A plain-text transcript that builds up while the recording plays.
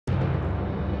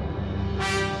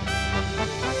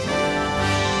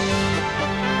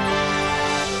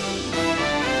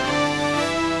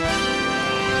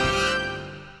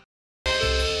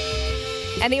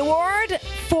And the award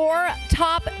for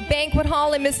Top Banquet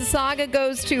Hall in Mississauga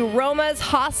goes to Roma's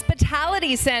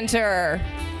Hospitality Center.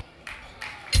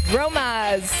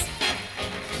 Roma's.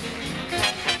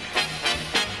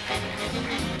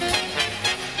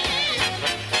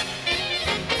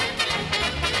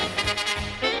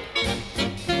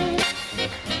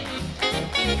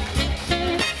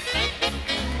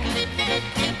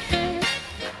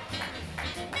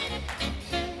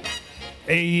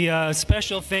 A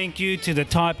special thank you to the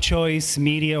Top Choice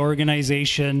Media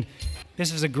Organization.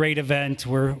 This is a great event.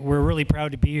 We're really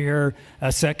proud to be here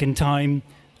a second time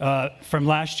from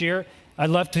last year. I'd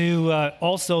love to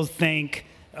also thank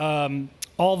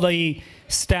all the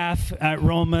staff at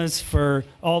Roma's for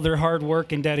all their hard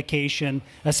work and dedication.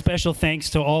 A special thanks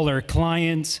to all our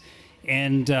clients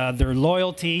and their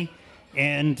loyalty.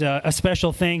 And a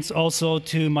special thanks also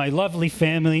to my lovely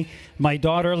family, my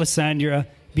daughter, Lysandra.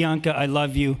 Bianca, I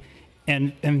love you,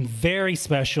 and very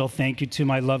special thank you to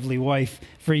my lovely wife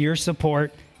for your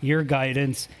support, your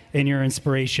guidance, and your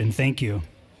inspiration. Thank you.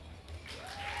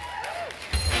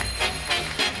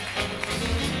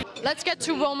 Let's get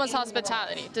to Roma's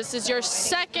Hospitality. This is your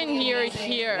second year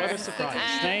here. What a surprise.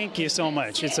 Thank you so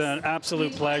much. It's an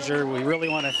absolute pleasure. We really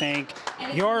want to thank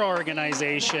your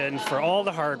organization for all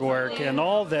the hard work, and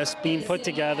all this being put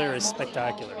together is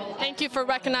spectacular. Thank you for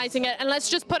recognizing it. And let's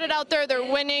just put it out there,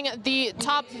 they're winning the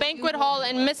Top Banquet Hall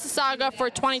in Mississauga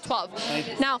for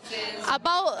 2012. Now,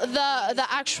 about the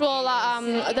actual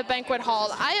the banquet hall,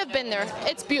 I have been there.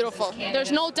 It's beautiful.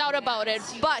 There's no doubt about it.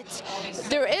 But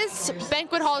there is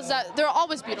banquet halls that they're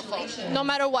always beautiful, no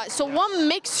matter what. So what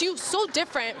makes you so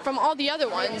different from all the other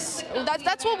ones?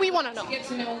 That's what we want to know.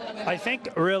 I think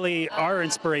really our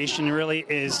inspiration really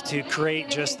is to create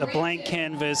just a blank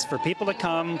canvas for people to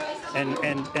come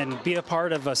and be a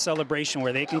part of a celebration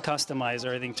where they can customize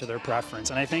everything to their preference.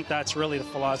 And I think that's really the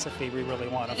philosophy we really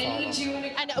want to follow.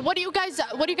 And what do you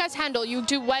guys handle? You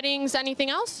do weddings, anything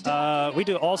else? We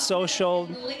do all social,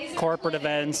 corporate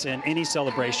events, and any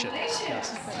celebrations.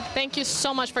 Yes. Thank you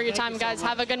so much for your time, guys.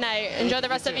 Have a good night. Enjoy the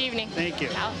rest of the evening. Thank you.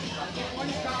 Ciao.